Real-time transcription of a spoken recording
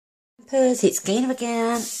It's Gainer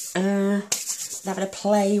again. Having a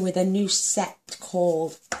play with a new set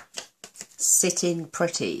called Sitting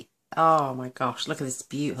Pretty. Oh my gosh, look at this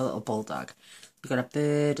beautiful little bulldog. You've got a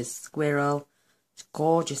bird, a squirrel, a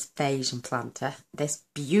gorgeous Asian planter, this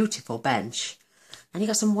beautiful bench, and you've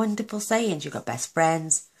got some wonderful sayings. You've got best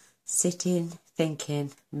friends, sitting,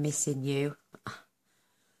 thinking, missing you.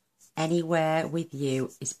 Anywhere with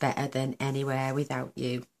you is better than anywhere without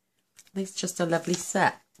you. It's just a lovely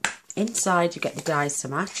set. Inside you get the dies to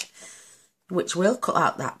match, which will cut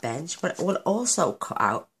out that bench, but it will also cut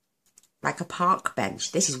out like a park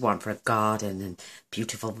bench. This is one for a garden and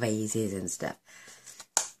beautiful vases and stuff.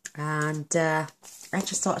 And I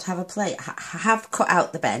just thought I'd have a play. I have cut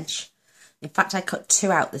out the bench. In fact, I cut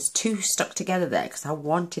two out. There's two stuck together there because I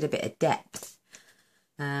wanted a bit of depth.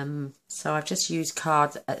 So I've just used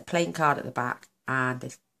cards, a plain card at the back and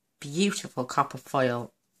this beautiful copper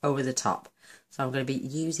foil over the top. So I'm going to be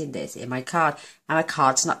using this in my card. And my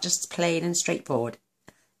card's not just plain and straightforward.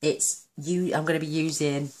 I'm going to be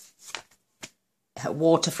using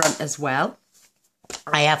Waterfront as well.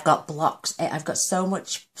 I have got blocks. I've got so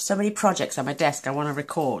many projects on my desk I want to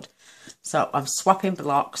record. So I'm swapping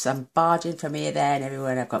blocks. I'm barging from here, there and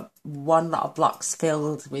everywhere. And I've got one lot of blocks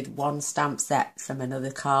filled with one stamp set from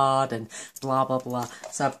another card and blah, blah, blah.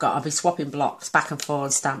 So I'll be swapping blocks back and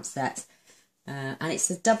forth, stamp sets. And it's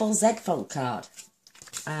a double Z fold card.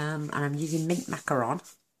 And I'm using mint macaron.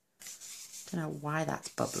 Don't know why that's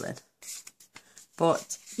bubbling.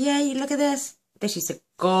 But yeah, you look at this. This is a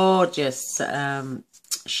gorgeous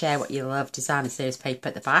Share What You Love designer series paper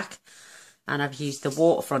at the back. And I've used the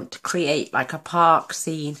Waterfront to create like a park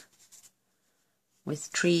scene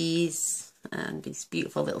with trees and these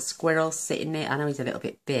beautiful little squirrels sitting there. I know he's a little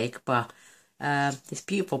bit big, but this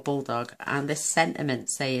beautiful bulldog and this sentiment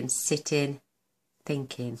saying sitting,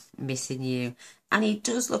 thinking, missing you. And he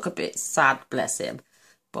does look a bit sad, bless him.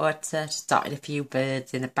 But just dotted a few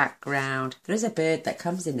birds in the background. There is a bird that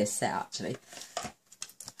comes in this set actually.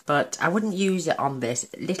 But I wouldn't use it on this.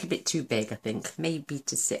 A little bit too big, I think. Maybe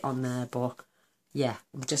to sit on there, but yeah,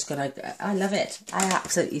 I'm just going to... I love it. I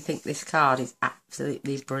absolutely think this card is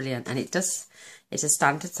absolutely brilliant. And it's a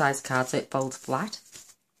standard size card, so it folds flat.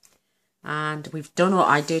 And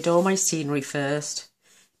I did all my scenery first.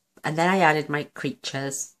 And then I added my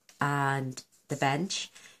creatures and the bench.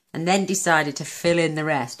 And then decided to fill in the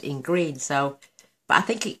rest in green. So, but I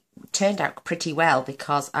think it turned out pretty well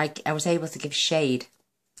because I was able to give shade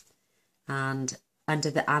and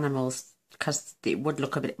under the animals because it would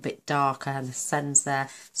look a bit darker and the sun's there.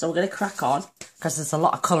 So we're going to crack on because there's a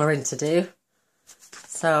lot of colouring to do.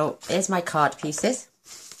 So here's my card pieces.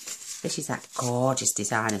 This is that gorgeous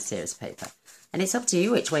designer series paper. And it's up to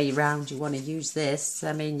you which way round you want to use this.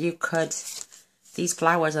 I mean, you could... These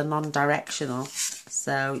flowers are non-directional,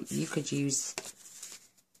 so you could use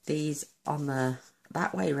these on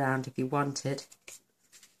that way round if you wanted.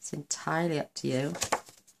 It's entirely up to you.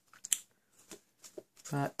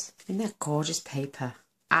 But isn't that gorgeous paper?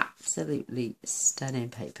 Absolutely stunning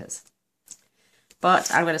papers.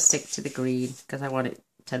 But I'm going to stick to the green because I want it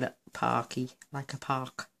to look parky, like a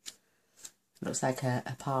park. It looks like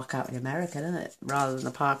a park out in America, doesn't it? Rather than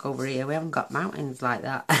a park over here. We haven't got mountains like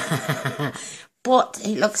that. But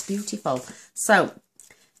it looks beautiful. So,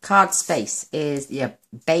 card space is, is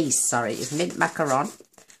mint macaron.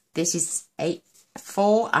 This is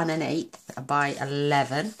 4 and an 1/8 by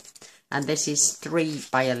 11. And this is 3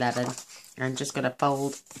 by 11. I'm just going to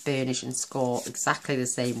fold, burnish and score exactly the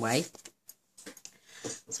same way.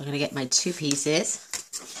 So I'm going to get my two pieces.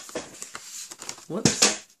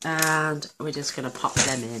 Whoops. And we're just going to pop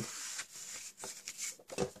them in.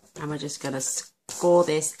 And we're just going to score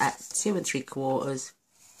this at 2 3/4.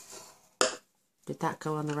 Did that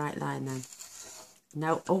go on the right line then?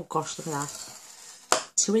 No. Oh gosh, look at that.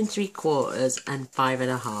 2 3/4 and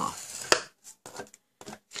 5.5.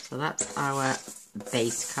 So that's our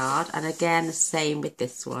base card. And again, the same with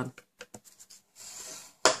this one.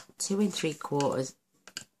 2 3/4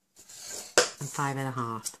 and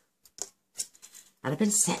 5.5. And I've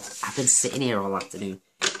been sitting here all afternoon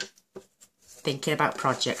thinking about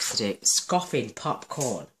projects to do. Scoffing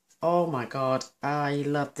popcorn. Oh my god, I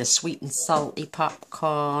love the sweet and salty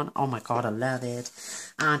popcorn. Oh my god, I love it.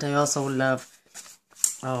 And I also love,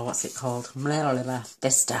 oh, what's it called?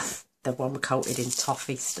 This stuff. The one coated in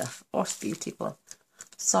toffee stuff. Oh, it's beautiful.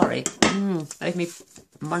 Sorry. Let me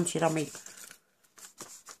munch it on me.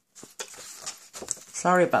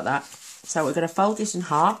 Sorry about that. So we're going to fold this in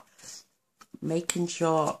half. Making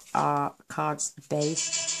sure our card's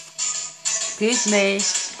base. Excuse me.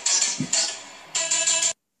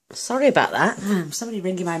 Sorry about that. Somebody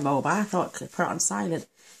ringing my mobile. I thought I could put it on silent.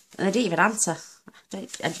 And they didn't even answer.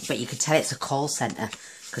 But you could tell it's a call centre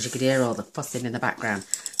because you could hear all the fussing in the background.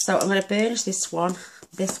 So I'm going to burnish this one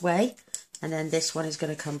this way, and then this one is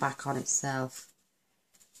going to come back on itself.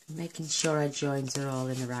 Making sure our joins are all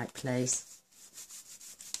in the right place.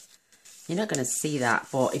 You're not going to see that,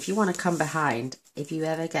 but if you want to come behind, if you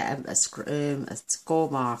ever get a score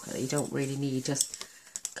mark that you don't really need, just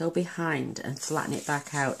go behind and flatten it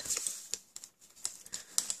back out.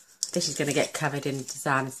 This is going to get covered in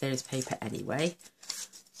designer series paper anyway.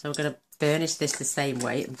 So we're going to burnish this the same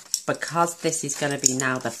way. Because this is going to be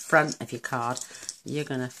now the front of your card, you're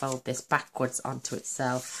going to fold this backwards onto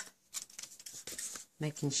itself.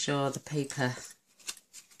 Making sure the paper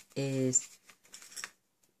is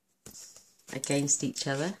against each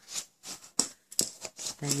other.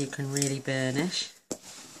 Then you can really burnish.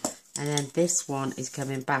 And then this one is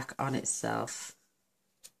coming back on itself.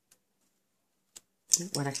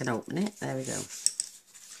 When I can open it, there we go.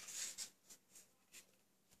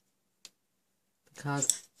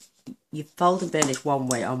 Because you fold and burnish one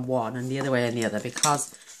way on one and the other way on the other,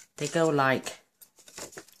 because they go like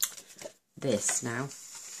this now.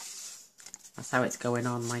 That's how it's going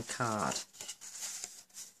on my card.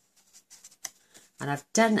 And I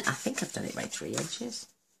think I've done it by 3 inches.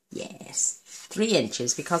 Yes, 3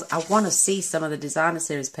 inches, because I want to see some of the designer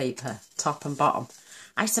series paper, top and bottom.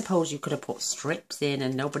 I suppose you could have put strips in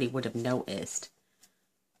and nobody would have noticed.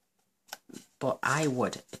 But I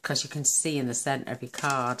would, because you can see in the centre of your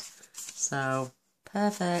card. So,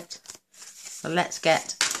 perfect. So let's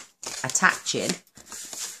get attaching.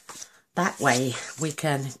 That way we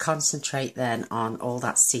can concentrate then on all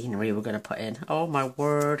that scenery we're going to put in. Oh my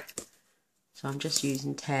word. So I'm just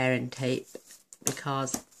using tearing tape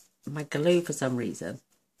because my glue, for some reason,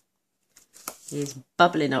 is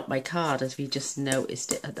bubbling up my card, as we just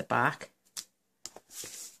noticed it at the back.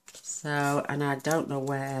 So, and I don't know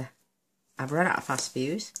where, I've run out of fast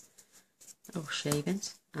fuse. Oh,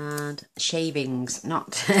 shavings. And shavings,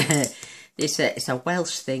 not, it's a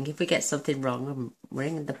Welsh thing. If we get something wrong, we're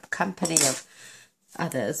in the company of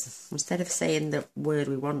others. Instead of saying the word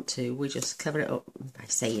we want to, we just cover it up by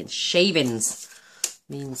saying shavings.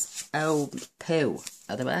 Means oh poo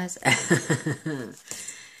otherwise.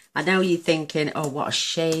 I know you're thinking, oh, what a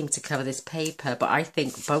shame to cover this paper, but I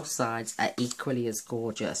think both sides are equally as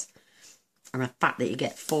gorgeous. And the fact that you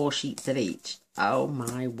get 4 sheets of each, oh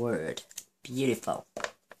my word, beautiful.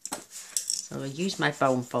 So I'll use my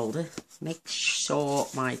bone folder, make sure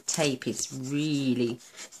my tape is really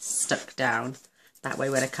stuck down. That way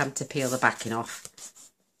when I come to peel the backing off,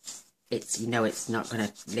 it's, you know, it's not going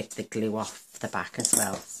to lift the glue off the back as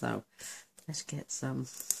well. So let's get some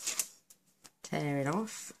tearing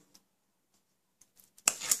off.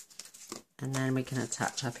 And then we can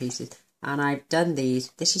attach our pieces. And I've done these.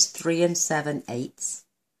 This is 3 7/8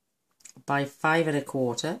 by 5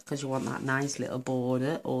 1/4, because you want that nice little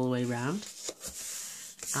border all the way round.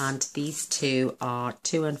 And these two are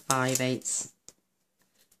 2 5/8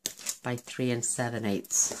 by 3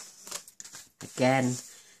 7/8. Again,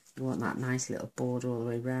 you want that nice little border all the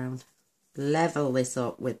way round. Level this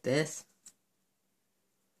up with this.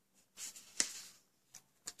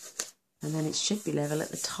 And then it should be level at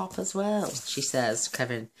the top as well, she says,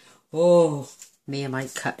 Kevin. Oh, me and my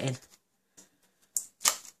cutting.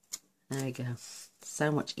 There we go.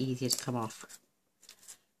 So much easier to come off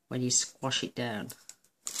when you squash it down.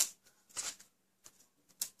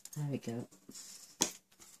 There we go.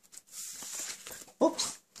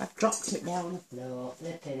 Oops, I've dropped it down on the floor.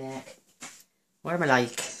 Flipping heck. What am I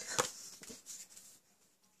like?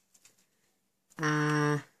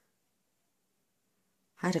 I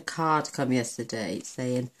had a card come yesterday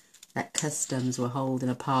saying that customs were holding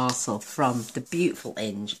a parcel from the beautiful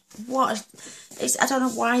Inge. What? I don't know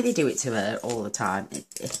why they do it to her all the time.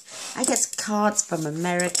 I get cards from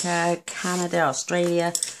America, Canada,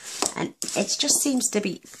 Australia, and it just seems to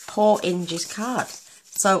be poor Inge's card.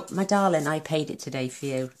 So, my darling, I paid it today for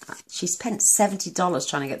you. She spent $70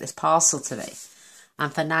 trying to get this parcel to me,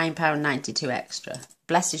 and for £9.92 extra.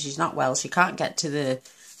 Bless her, she's not well. She can't get to the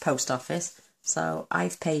post office. So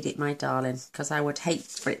I've paid it, my darling, because I would hate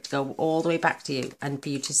for it to go all the way back to you and for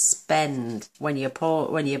you to spend when you're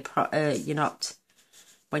poor, when you're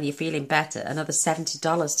feeling better, another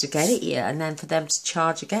 $70 to get it here, and then for them to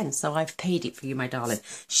charge again. So I've paid it for you, my darling.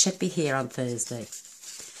 Should be here on Thursday.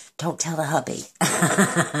 Don't tell the hubby.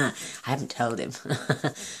 I haven't told him.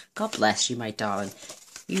 God bless you, my darling.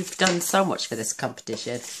 You've done so much for this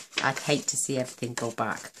competition. I'd hate to see everything go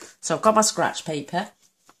back. So I've got my scratch paper.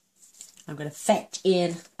 I'm going to fetch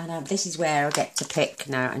in, and this is where I get to pick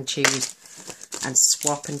now and choose and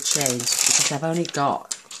swap and change, because I've only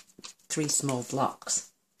got 3 small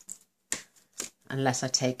blocks. unless I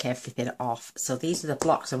take everything off. So these are the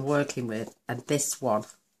blocks I'm working with, and this one,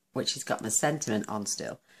 which has got my sentiment on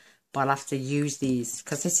still. But I'll have to use these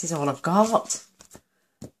because this is all I've got.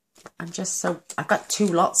 I've got 2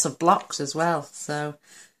 lots of blocks as well. So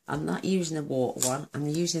I'm not using the water one. I'm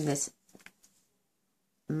using this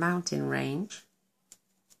mountain range.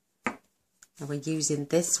 And we're using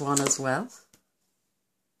this one as well.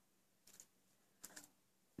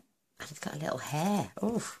 And it's got a little hair.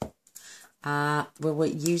 Oof. We're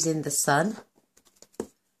using the sun.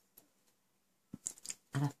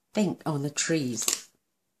 And I think on the trees.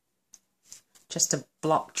 Just to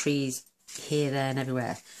block trees here, there and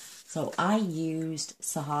everywhere. So I used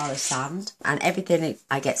Sahara sand, and everything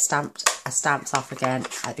I get stamped, I stamped off again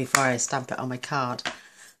before I stamp it on my card.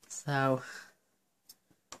 So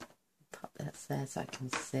pop that there so I can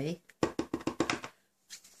see.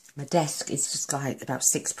 My desk is just like about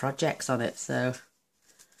 6 projects on it, so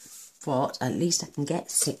but at least I can get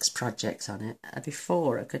 6 projects on it.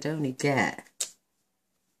 Before I could only get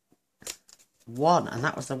 1, and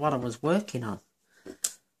that was the one I was working on.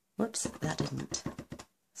 Whoops, that didn't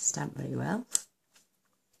stamp very well.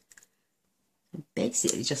 I'm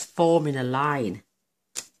basically just forming a line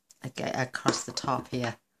across the top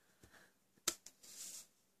here.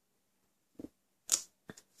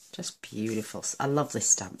 Just beautiful. I love this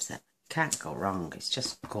stamp set. Can't go wrong. It's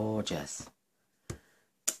just gorgeous. I'm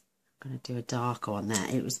going to do a darker one there.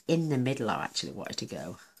 It was in the middle I actually wanted to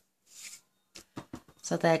go.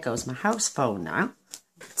 So there goes my house phone now.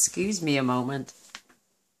 Excuse me a moment.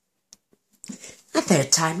 A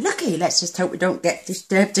 3rd time lucky. Let's just hope we don't get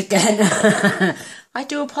disturbed again. I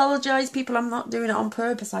do apologise, people. I'm not doing it on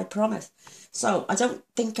purpose, I promise. So I don't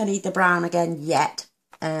think I need the brown again yet,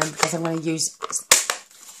 because I'm going to use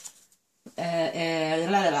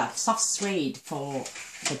soft suede for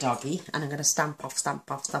the doggy, and I'm going to stamp off,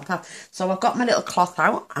 stamp off, stamp off. So I've got my little cloth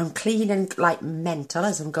out. I'm cleaning like mental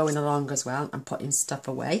as I'm going along as well. I'm putting stuff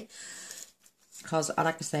away because,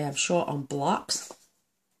 like I say, I'm short on blocks.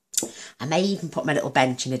 I may even put my little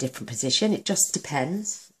bench in a different position. It just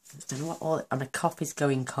depends. I don't know what my coffee's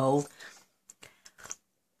going cold.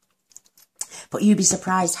 But you'd be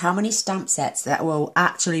surprised how many stamp sets that will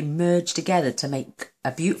actually merge together to make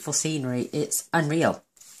a beautiful scenery. It's unreal.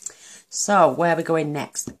 So where are we going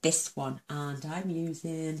next? This one, and I'm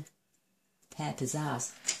using Pear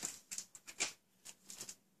Pizzazz.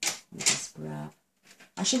 Let me just grab.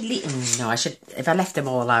 I should leave. No, I should. If I left them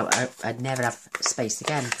all out, I'd never have space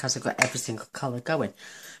again because I've got every single colour going.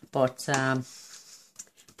 But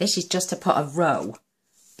this is just to put a row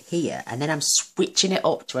here, and then I'm switching it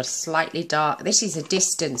up to a slightly dark. This is a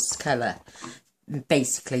distance colour,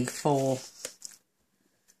 basically for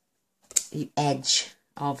the edge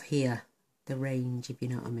of here, the range, if you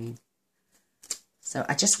know what I mean. So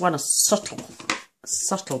I just want a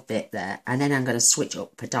subtle bit there, and then I'm going to switch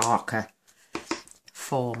up for darker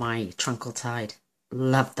for my Trunkle Tide.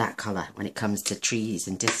 Love that colour when it comes to trees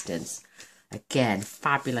and distance. Again,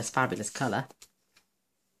 fabulous, fabulous colour.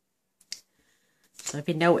 So if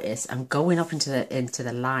you notice, I'm going up into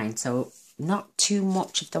the line, so not too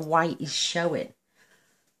much of the white is showing.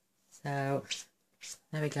 So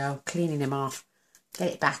there we go, cleaning them off,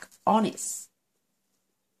 get it back on its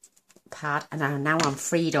pad, and now I'm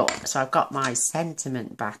freed up. So I've got my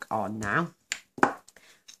sentiment back on now,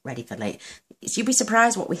 ready for late. You'd be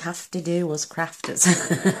surprised what we have to do as crafters,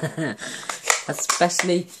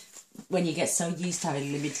 especially when you get so used to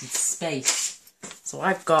having limited space. So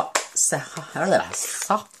I've got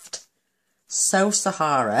soft, so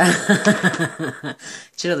Sahara.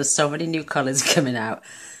 Do you know, there's so many new colours coming out.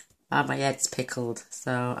 And my head's pickled,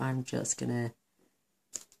 so I'm just gonna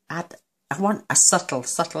add. I want a subtle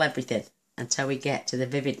everything until we get to the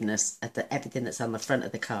vividness at everything that's on the front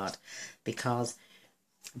of the card, because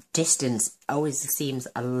distance always seems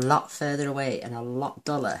a lot further away and a lot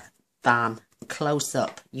duller than close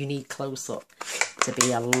up. You need close up to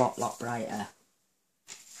be a lot brighter.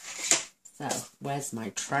 So where's my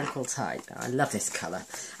Tranquil Tide? I love this colour,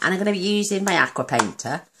 and I'm going to be using my aqua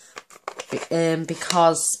painter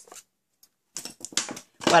because,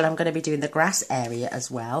 well, I'm going to be doing the grass area as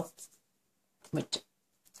well, which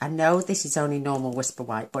I know this is only normal Whisper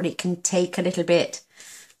White, but it can take a little bit.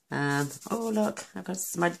 Oh look, I've got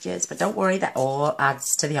smudges, but don't worry, that all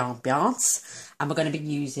adds to the ambiance. And we're going to be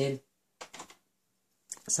using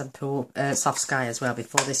some soft sky as well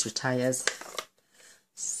before this retires.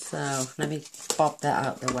 So let me bob that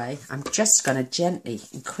out the way. I'm just going to gently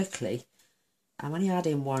and quickly, I'm only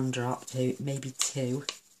adding 1 drop to maybe 2,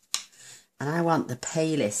 and I want the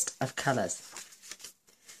palest of colours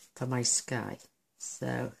for my sky.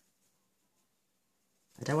 So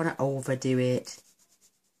I don't want to overdo it.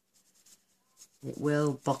 It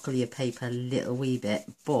will buckle your paper a little wee bit,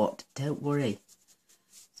 but don't worry.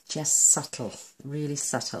 Just subtle, really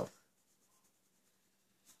subtle.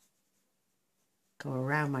 Go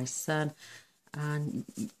around my sun, and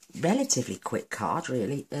relatively quick card,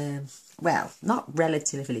 really. Well, not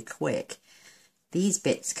relatively quick. These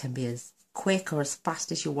bits can be as quick or as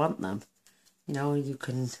fast as you want them. You know, you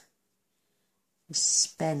can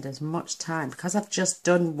spend as much time. Because I've just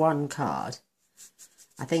done one card,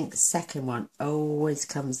 I think the second one always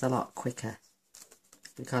comes a lot quicker.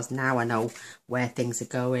 Because now I know where things are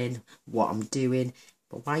going, what I'm doing.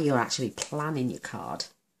 But while you're actually planning your card,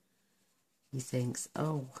 you think,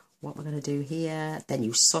 oh, what am I going to do here? Then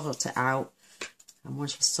you sort it out. And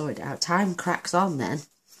once you've sorted it out, time cracks on then.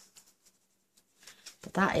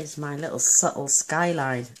 But that is my little subtle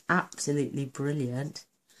skyline. Absolutely brilliant.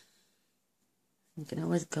 You can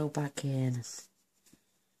always go back in,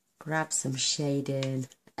 grab some shading.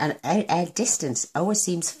 And air distance always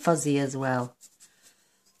seems fuzzy as well.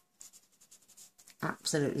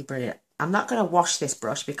 Absolutely brilliant. I'm not going to wash this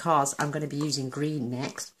brush because I'm going to be using green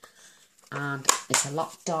next. And it's a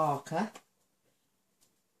lot darker.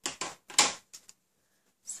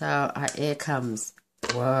 So here comes.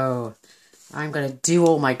 Whoa. I'm going to do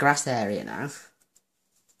all my grass area now.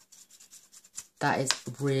 That is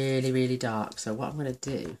really, really dark. So what I'm going to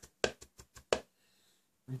do,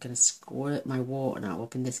 I'm going to squirt my water now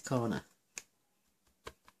up in this corner.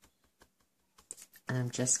 And I'm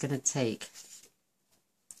just going to take.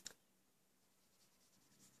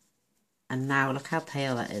 And now look how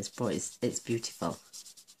pale that is, but it's beautiful.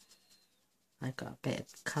 I've got a bit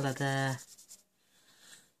of colour there.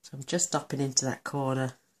 So I'm just stopping into that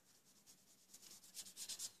corner.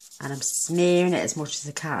 And I'm smearing it as much as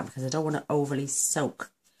I can because I don't want to overly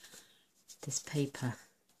soak this paper.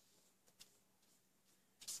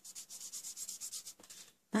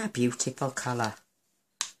 That beautiful colour.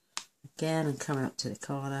 Again, I'm coming up to the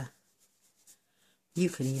corner. You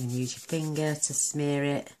can even use your finger to smear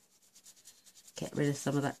it. Get rid of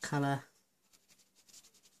some of that colour.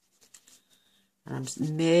 And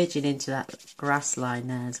I'm merging into that grass line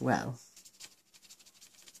there as well.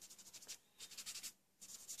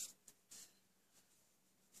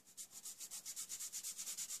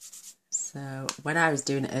 So when I was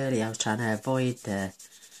doing it earlier, I was trying to avoid the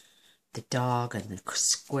dog and the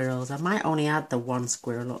squirrels. I might only add the one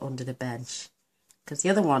squirrel under the bench because the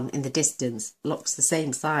other one in the distance looks the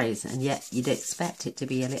same size, and yet you'd expect it to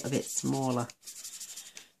be a little bit smaller,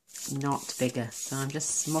 not bigger. So I'm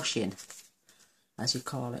just smushing, as you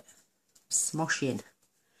call it, smushing.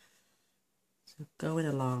 So going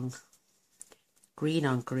along, green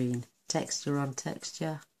on green, texture on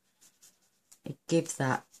texture. It gives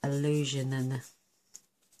that illusion and the,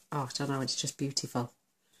 oh, I don't know, it's just beautiful.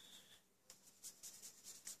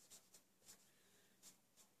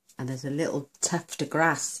 And there's a little tuft of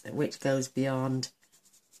grass which goes beyond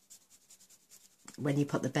when you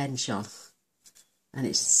put the bench on. And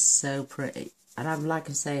it's so pretty. And I'm, like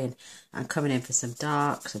I'm saying, I'm coming in for some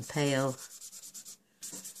dark, some pale.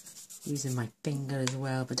 Using my finger as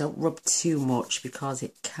well, but don't rub too much because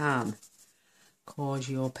it can cause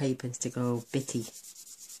your papers to go bitty.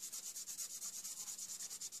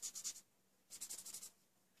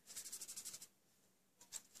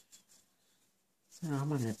 So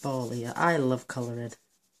I'm on a ball here. I love colouring.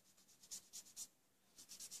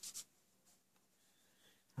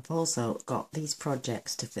 I've also got these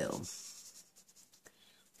projects to film.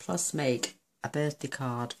 Plus make a birthday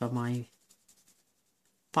card for my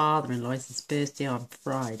father-in-law. It's his birthday on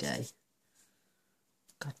Friday.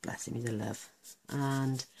 God bless him, he's a love.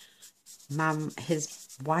 And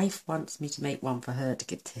his wife wants me to make one for her to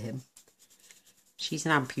give to him. She's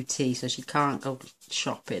an amputee, so she can't go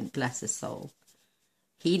shopping, bless her soul.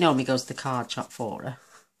 He normally goes to the card shop for her.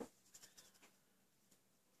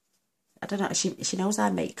 I don't know, she knows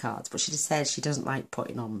I make cards, but she just says she doesn't like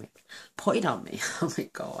putting on me. Putting on me? Oh my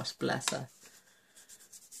gosh, bless her.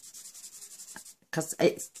 Because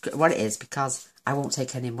it's what it is, because I won't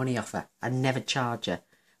take any money off her. I never charge her.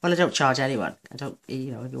 Well, I don't charge anyone. I don't,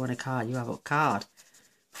 you know, if you want a card, you have a card.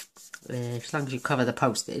 As long as you cover the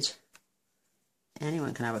postage.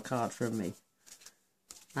 Anyone can have a card from me.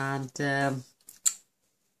 And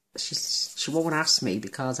she won't ask me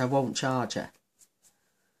because I won't charge her.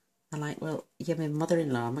 I'm like, well, you're my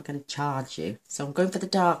mother-in-law, I'm not going to charge you. So I'm going for the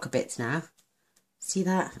darker bits now. See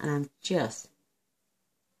that? And I'm just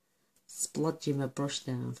splodging my brush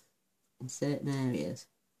down in certain areas.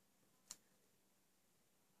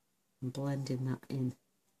 And blending that in.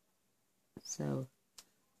 So,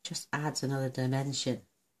 just adds another dimension.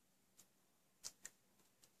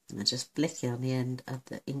 And just flick it on the end of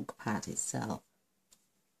the ink pad itself.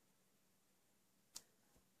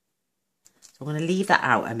 So I'm going to leave that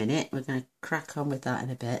out a minute. We're going to crack on with that in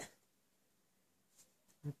a bit.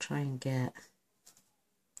 I'll try and get...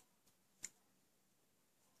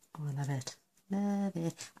 Oh, I love it. Love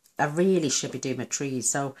it. I really should be doing my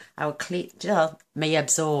trees. So I will clean, my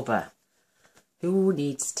absorber. Who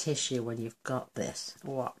needs tissue when you've got this?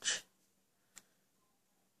 Watch.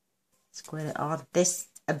 Square it on. This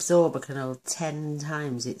absorber can hold 10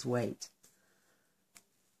 times its weight.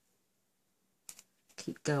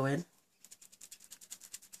 Keep going.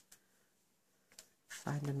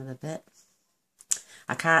 Find another bit.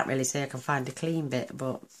 I can't really say I can find a clean bit,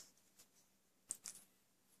 but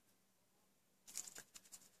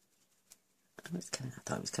I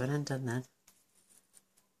thought it was coming undone then.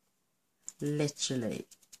 Literally,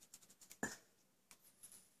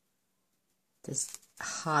 there's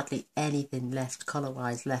hardly anything left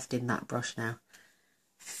colour-wise left in that brush now.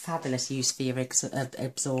 Fabulous use for your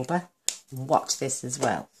absorber. And watch this as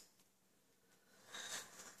well.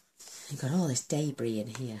 You've got all this debris in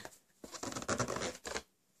here.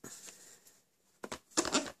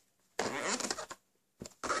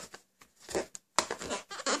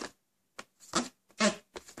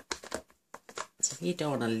 So if you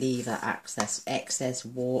don't want to leave that excess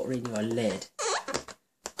water in your lid,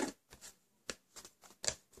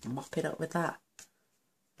 mop it up with that.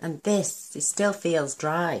 And this, it still feels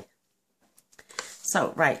dry.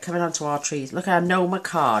 So, right, coming on to our trees. Look, I know my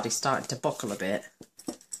card is starting to buckle a bit.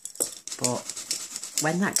 But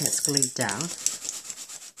when that gets glued down,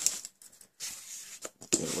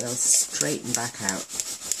 it will straighten back out.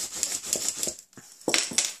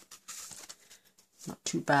 Not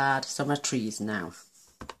too bad. So my trees now.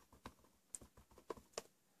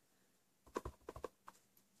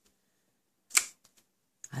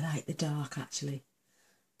 I like the dark actually.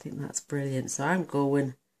 I think that's brilliant. So I'm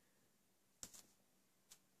going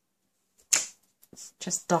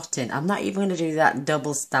just dotting. I'm not even going to do that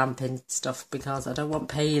double stamping stuff because I don't want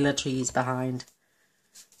paler trees behind.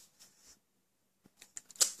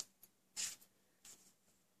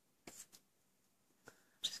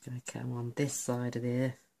 Just going to come on this side of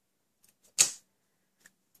here.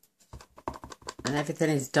 And everything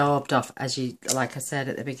is daubed off, as you, like I said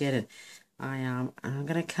at the beginning. I'm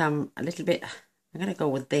going to come a little bit, I'm going to go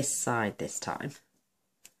with this side this time.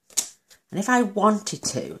 And if I wanted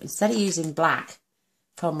to, instead of using black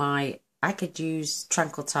for my, I could use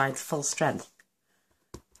Tranquil Tide Full Strength,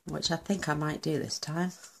 which I think I might do this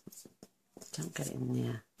time. Don't get it in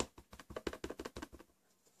there.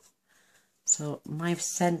 So my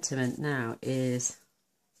sentiment now is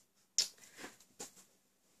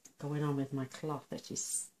going on with my cloth, that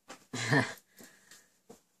is...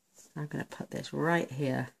 I'm going to put this right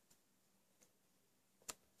here.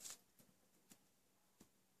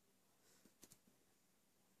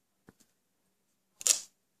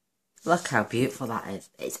 Look how beautiful that is.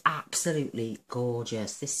 It's absolutely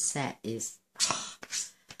gorgeous. This set is...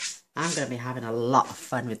 I'm going to be having a lot of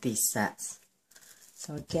fun with these sets.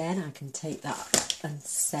 So again, I can take that and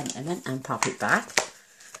sentiment and pop it back.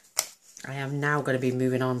 I am now going to be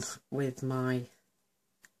moving on with my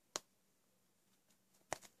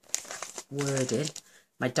wording.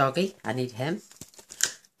 My doggy, I need him.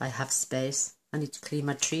 I have space. I need to clean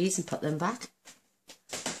my trees and put them back.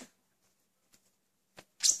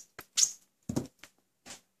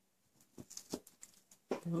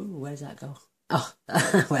 Ooh, where's that go? Oh,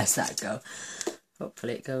 where's that go?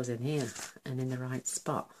 Hopefully it goes in here and in the right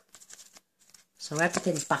spot. So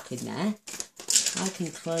everything's back in there. I can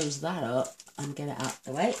close that up and get it out of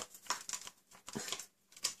the way.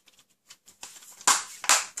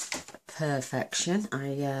 Perfection.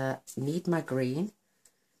 I need my green.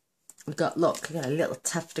 We've got, look, we've got a little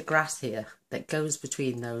tuft of grass here that goes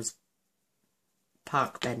between those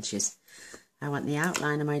park benches. I want the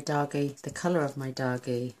outline of my doggy, the colour of my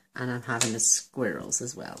doggy, and I'm having the squirrels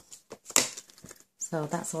as well. So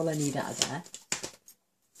that's all I need out of there.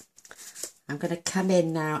 I'm going to come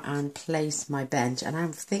in now and place my bench, and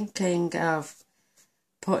I'm thinking of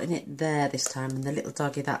putting it there this time and the little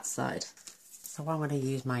doggy that side. So I'm going to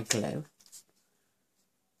use my glue.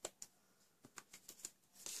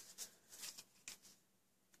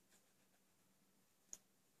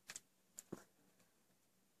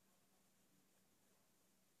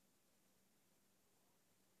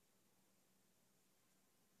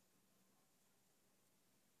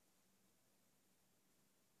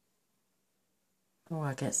 Oh,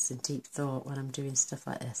 I get some deep thought when I'm doing stuff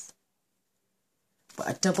like this. But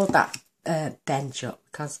I doubled that bench up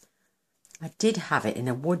because I did have it in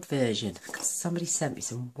a wood version, because somebody sent me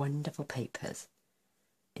some wonderful papers.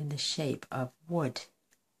 in the shape of wood.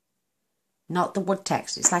 Not the wood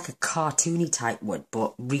text, it's like a cartoony type wood,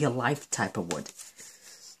 but real life type of wood.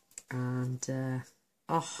 And,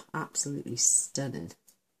 oh, absolutely stunning.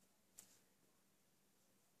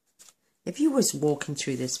 If you was walking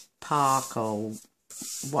through this park, or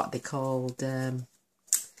what they called,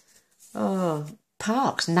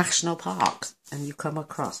 parks, national parks, and you come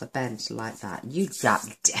across a bench like that, you'd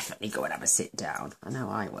definitely go and have a sit down. I know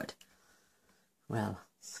I would. Well,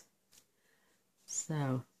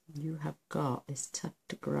 so you have got this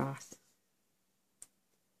tuft of grass,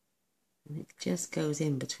 and it just goes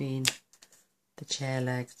in between the chair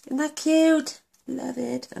legs. Isn't that cute? Love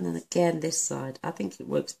it. And then again this side. I think it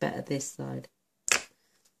works better this side.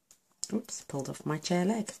 Oops, pulled off my chair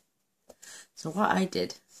leg. So what I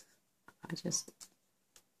did, I just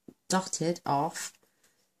dotted off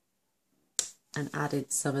and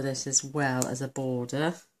added some of this as well as a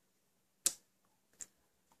border.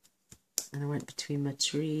 And I went between my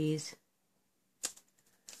trees.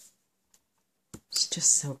 It's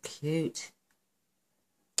just so cute.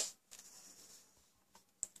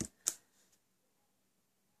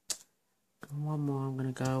 And one more I'm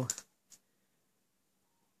going to go.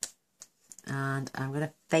 And I'm going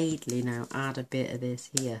to fadely now add a bit of this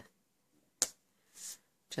here.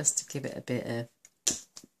 Just to give it a bit of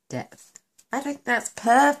depth. I think that's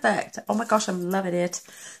perfect. Oh my gosh, I'm loving it.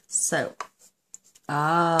 So,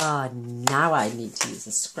 now I need to use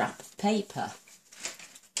a scrap of paper.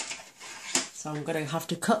 So I'm going to have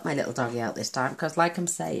to cut my little doggy out this time, because like I'm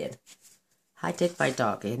saying, I did my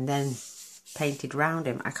doggy and then painted round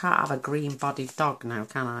him. I can't have a green bodied dog now,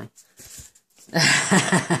 can I?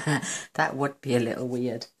 That would be a little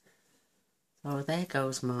weird. So there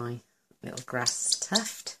goes my little grass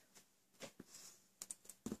tuft.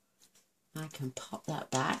 I can pop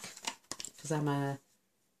that back because I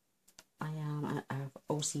have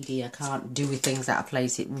OCD. I can't do things out of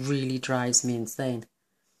place. It really drives me insane.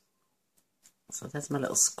 So there's my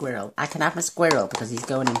little squirrel. I can have my squirrel because he's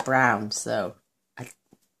going in brown, so I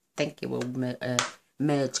think it will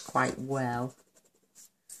merge quite well.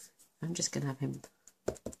 I'm just going to have him,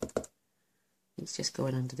 he's just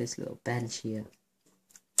going under this little bench here,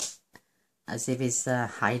 as if he's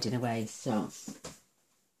hiding away, so.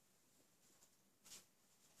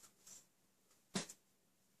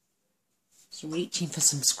 Just reaching for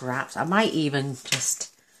some scraps. I might even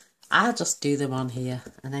I'll just do them on here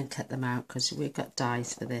and then cut them out, because we've got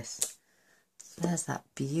dies for this. So there's that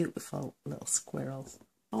beautiful little squirrel.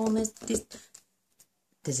 Oh, and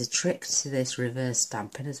there's a trick to this reverse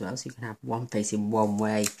stamping as well, so you can have one facing one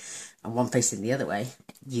way and one facing the other way.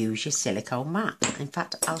 Use your silicone mat. In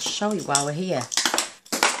fact, I'll show you while we're here,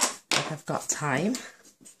 if I've got time.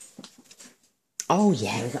 Oh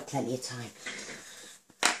yeah, we've got plenty of time.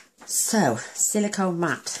 So, silicone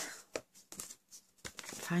mat.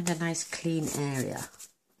 Find a nice clean area.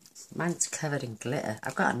 Mine's covered in glitter.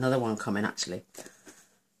 I've got another one coming actually.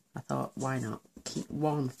 I thought, why not? Keep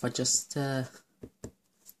one for just...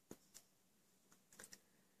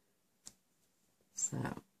 So,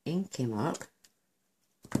 ink him up.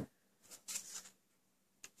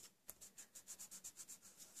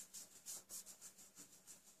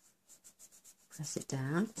 Press it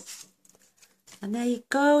down. And there you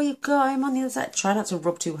go, you got him on the other side. Try not to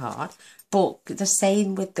rub too hard. But the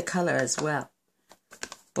same with the colour as well.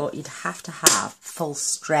 But you'd have to have full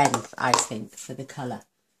strength, I think, for the colour.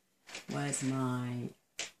 Where's my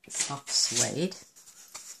soft suede?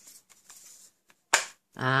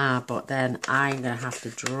 But then I'm going to have to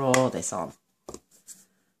draw this on,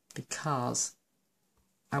 because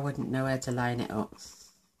I wouldn't know where to line it up.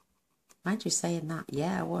 Mind you saying that?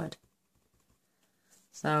 Yeah, I would.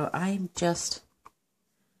 So I'm just...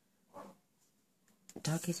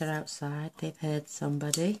 Doggies are outside. They've heard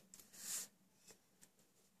somebody.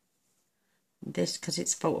 This, because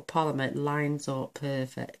it's photopolymer, it lines up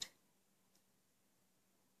perfect.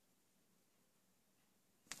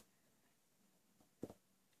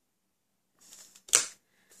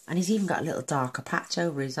 And he's even got a little darker patch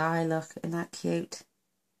over his eye, look. Isn't that cute?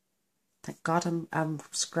 Thank God I'm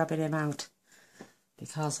scrubbing him out,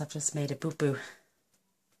 because I've just made a boo-boo.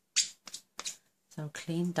 So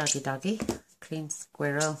clean doggy, clean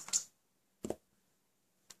squirrel.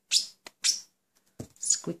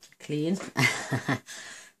 Squeaky clean.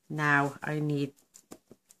 Now I need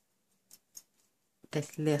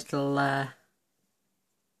this little,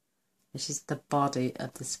 this is the body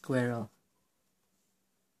of the squirrel.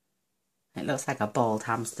 It looks like a bald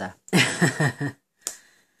hamster.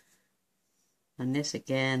 And this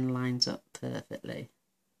again lines up perfectly.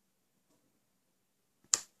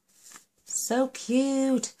 So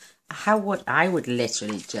cute. I would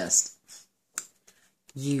literally just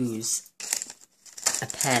use a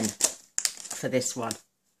pen for this one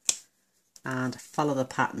and follow the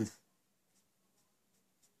pattern.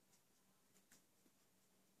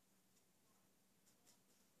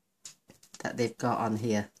 That they've got on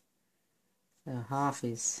here. So half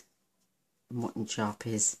his mutton chop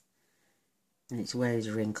is, and it's where his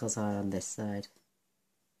wrinkles are on this side.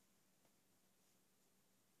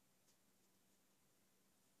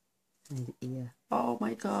 And ear. Oh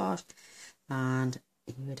my gosh. And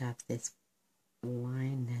you would have this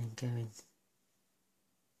line then going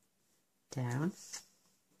down.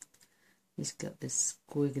 He's got this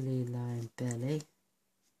squiggly line belly.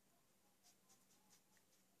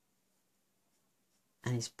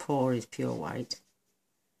 And his paw is pure white.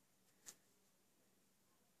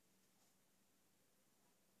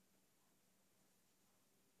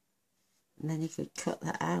 And then you could cut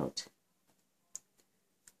that out.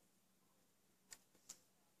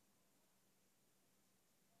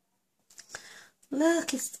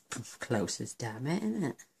 Look, it's close as damn it, isn't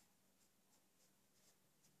it?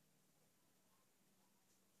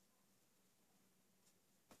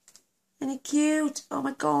 Isn't he cute? Oh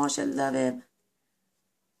my gosh, I love him.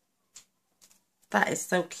 That is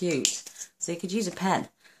so cute. So you could use a pen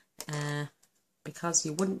because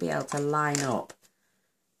you wouldn't be able to line up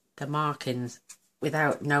the markings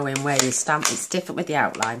without knowing where you stamp. It's different with the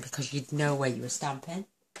outline because you'd know where you were stamping.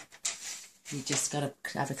 You just got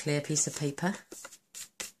to have a clear piece of paper.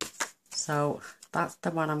 So that's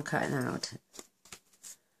the one I'm cutting out.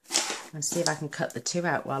 And see if I can cut the two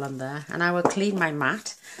out while I'm there. And I will clean my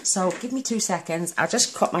mat. So give me 2 seconds. I'll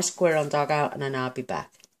just cut my squirrel dog out and then I'll be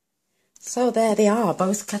back. So there they are,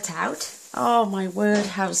 both cut out. Oh my word,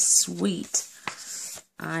 how sweet.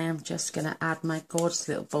 I am just going to add my gorgeous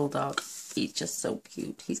little bulldog. He's just so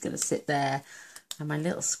cute. He's going to sit there and my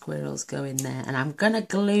little squirrels go in there. And I'm going to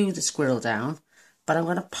glue the squirrel down, but I'm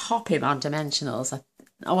going to pop him on dimensionals.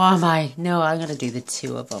 Oh, am I? No, I'm going to do the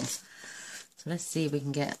two of them. So let's see if we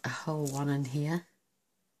can get a whole one in here.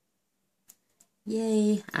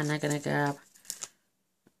 Yay. And I'm going to grab,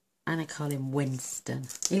 and I call him Winston.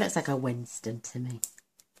 He looks like a Winston to me.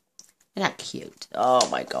 Isn't that cute? Oh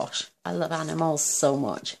my gosh. I love animals so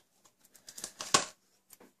much.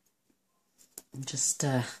 I'm just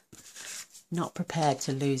not prepared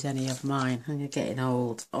to lose any of mine. I'm getting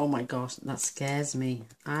old. Oh my gosh, that scares me.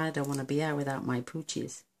 I don't want to be out without my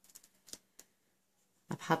poochies.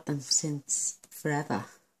 I've had them since forever.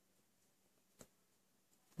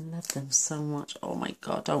 I love them so much. Oh my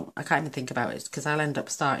god, I can't even think about it because I'll end up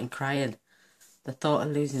starting crying. The thought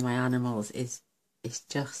of losing my animals it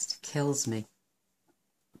just kills me.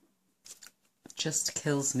 Just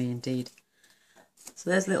kills me indeed. So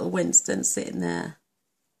there's little Winston sitting there.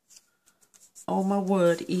 Oh my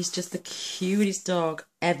word, he's just the cutest dog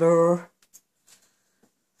ever.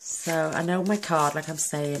 So I know my card, like I'm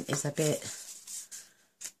saying, is a bit,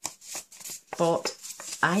 but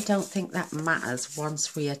I don't think that matters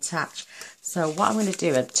once we attach. So what I'm going to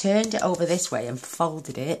do, I've turned it over this way and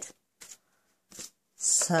folded it.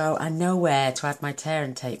 So I know where to add my tear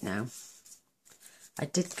and tape now. I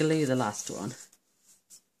did glue the last one,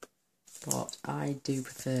 but I do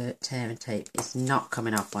prefer tear and tape. It's not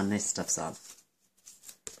coming off when this stuff's on.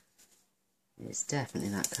 It's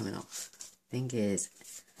definitely not coming off. Thing is,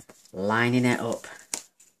 lining it up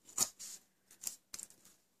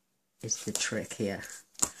is the trick here.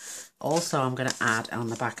 Also, I'm going to add on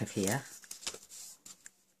the back of here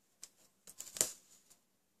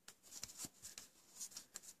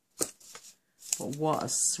but what a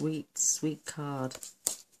sweet, sweet card.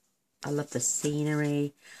 I love the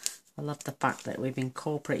scenery. I love the fact that we've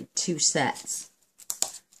incorporated 2 sets.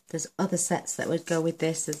 There's other sets that would go with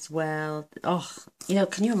this as well. Oh, you know,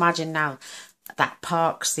 can you imagine now that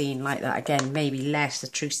park scene like that again? Maybe less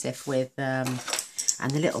intrusive with, and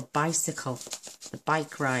the little bicycle, the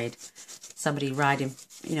bike ride. Somebody riding,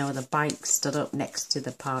 you know, the bike stood up next to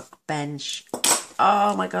the park bench.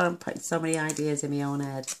 Oh my God, I'm putting so many ideas in my own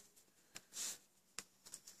head.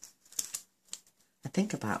 I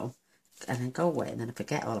think about them and then go away and then I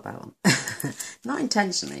forget all about them. Not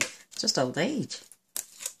intentionally, just old age.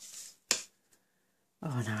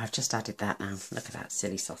 Oh no, I've just added that now. Look at that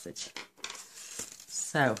silly sausage.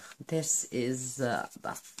 So this is the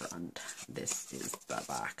front, this is the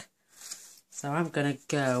back. So I'm going to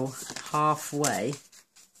go halfway,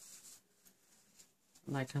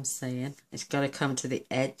 like I'm saying. It's got to come to the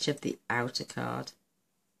edge of the outer card.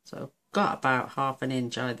 So I've got about 1/2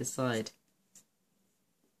 inch either side.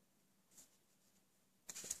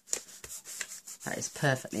 That is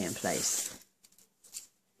perfectly in place.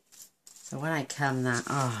 So when I come that,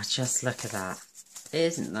 oh, just look at that.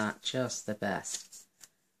 Isn't that just the best?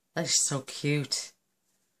 That is so cute.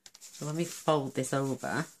 So let me fold this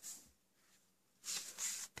over.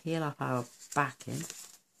 Peel off our backing.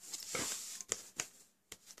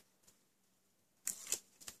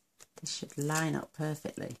 This should line up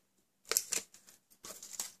perfectly.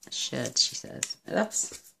 It should, she says.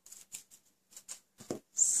 Oops.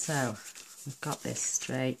 So, we've got this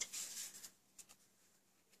straight.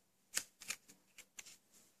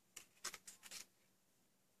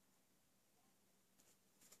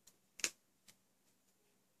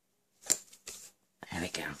 There we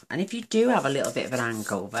go. And if you do have a little bit of an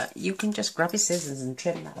hangover, you can just grab your scissors and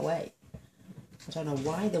trim that away. I don't know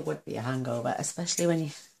why there would be a hangover, especially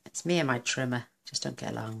when it's me and my trimmer just don't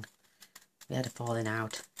get along. We had a falling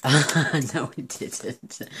out. No, we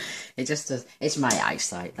didn't. It just does. It's my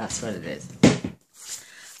eyesight. That's what it is.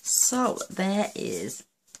 So there is.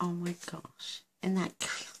 Oh my gosh! Isn't that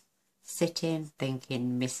sitting,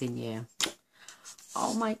 thinking, missing you?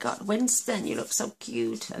 Oh my God, Winston, you look so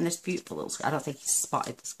cute, and this beautiful little. I don't think he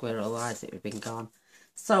spotted the squirrel, otherwise it would have been gone.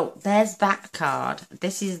 So there's that card.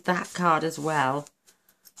 This is that card as well.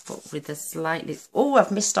 But with a slightly... Oh, I've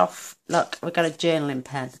missed off. Look, we've got a journaling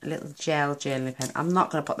pen. A little gel journaling pen. I'm not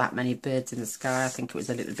going to put that many birds in the sky. I think it was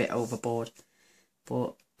a little bit overboard.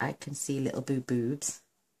 But I can see little boobs.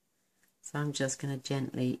 So I'm just going to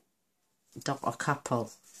gently dot a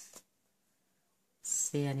couple.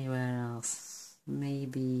 See anywhere else.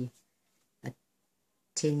 Maybe a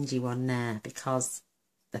tingy one there. Because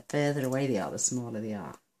the further away they are, the smaller they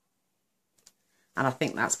are. And I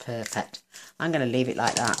think that's perfect. I'm going to leave it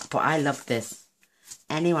like that. But I love this.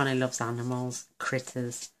 Anyone who loves animals,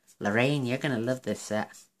 critters. Lorraine, you're going to love this set.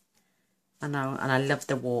 I know. And I love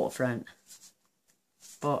the waterfront.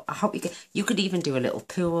 But I hope you could even do a little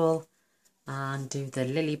pool. And do the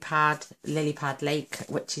lily pad lake.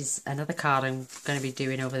 Which is another card I'm going to be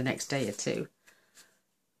doing over the next day or two.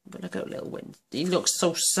 But look at little Wind. He looks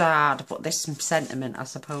so sad, but there's some sentiment, I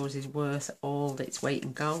suppose, is worth all its weight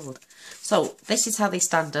in gold. So this is how they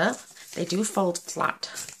stand up. They do fold flat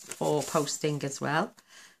for posting as well.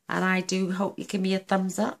 And I do hope you give me a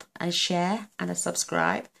thumbs up, a share and a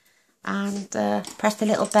subscribe. And press the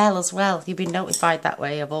little bell as well. You'll be notified that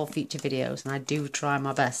way of all future videos. And I do try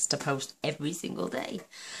my best to post every single day.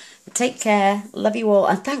 Take care. Love you all.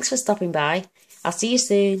 And thanks for stopping by. I'll see you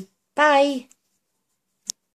soon. Bye.